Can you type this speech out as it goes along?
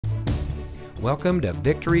Welcome to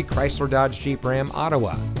Victory Chrysler Dodge Jeep Ram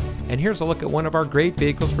Ottawa. And here's a look at one of our great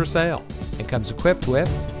vehicles for sale. It comes equipped with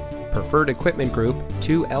Preferred Equipment Group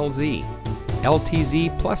 2LZ,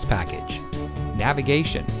 LTZ Plus Package,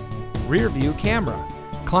 navigation, rear view camera,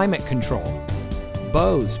 climate control,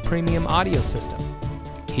 Bose Premium Audio System,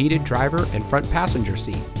 heated driver and front passenger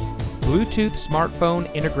seat, Bluetooth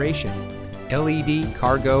smartphone integration, LED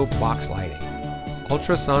cargo box lighting,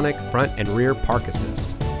 ultrasonic front and rear park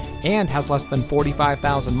assist, and has less than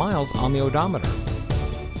 45,000 miles on the odometer.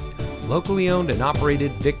 Locally owned and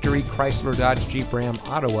operated Victory Chrysler Dodge Jeep Ram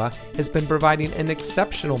Ottawa has been providing an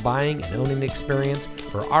exceptional buying and owning experience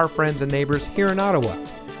for our friends and neighbors here in Ottawa.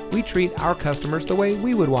 We treat our customers the way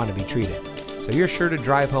we would want to be treated, so you're sure to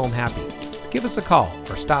drive home happy. Give us a call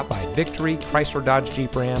or stop by Victory Chrysler Dodge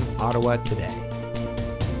Jeep Ram Ottawa today.